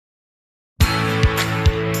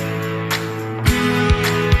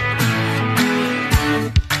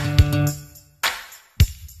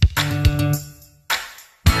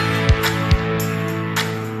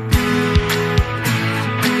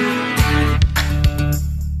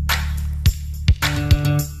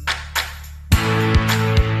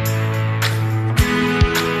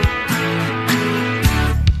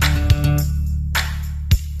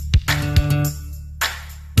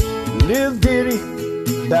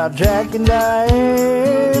about Jack and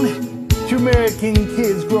Diane, two American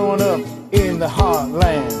kids growing up in the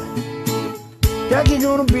heartland. Jackie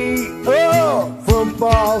gonna be a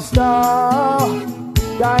football star,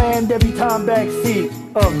 Diane debutante backseat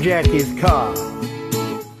of Jackie's car.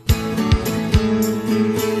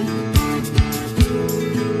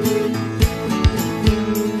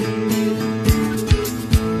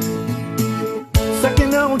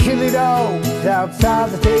 Sucking on chili dogs outside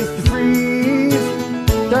the Tasty Freeze.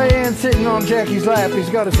 Diane sitting on Jackie's lap, he's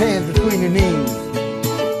got his hands between his knees.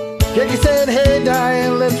 Jackie said, hey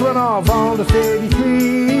Diane, let's run off on the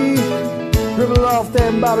 33. Dribble off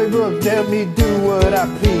them Bobby Brooks, help me do what I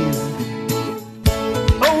please.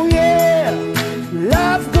 Oh yeah,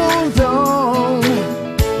 life goes on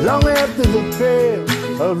long after the thrill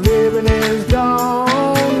of living is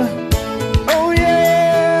gone. Oh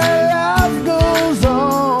yeah, life goes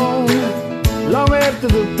on long after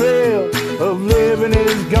the thrill of living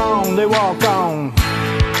is gone. They walk on.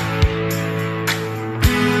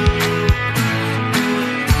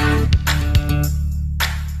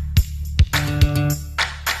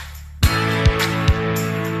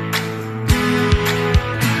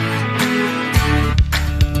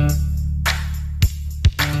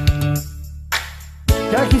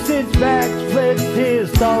 Jackie sits back, splits his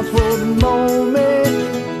thoughts for the moment,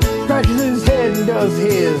 scratches his head and does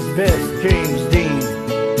his best James Dean.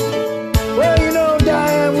 Well, you know,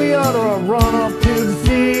 Diane, we ought to run up to the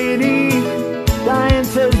city. Diane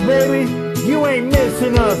says, baby, you ain't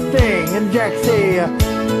missing a thing. And Jack say,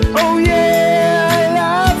 oh yeah,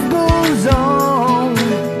 life goes on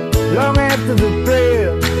long after the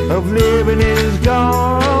thrill of living is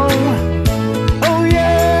gone. Oh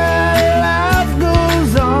yeah, life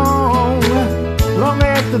goes on long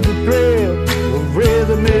after the thrill of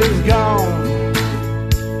rhythm is gone.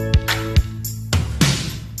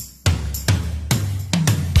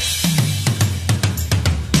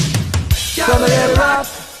 Gonna let it rock,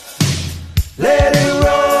 let it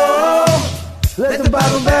roll, let the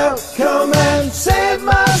Bible belt come and save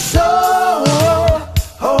my soul.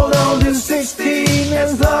 Hold on to 16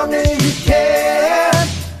 as long as you can.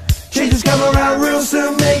 Changes come around real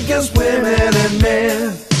soon, make us women and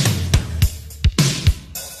men.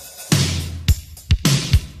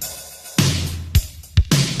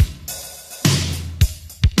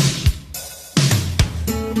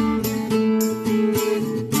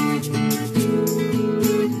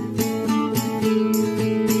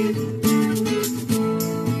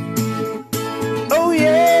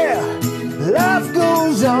 Life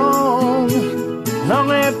goes on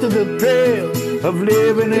long after the thrill of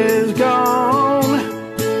living is gone.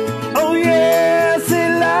 Oh yeah,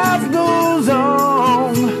 say life goes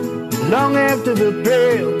on long after the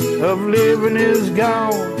thrill of living is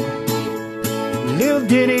gone. Little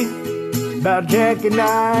ditty about Jack and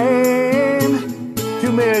Diane, two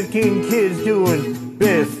American kids doing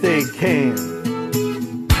best they can.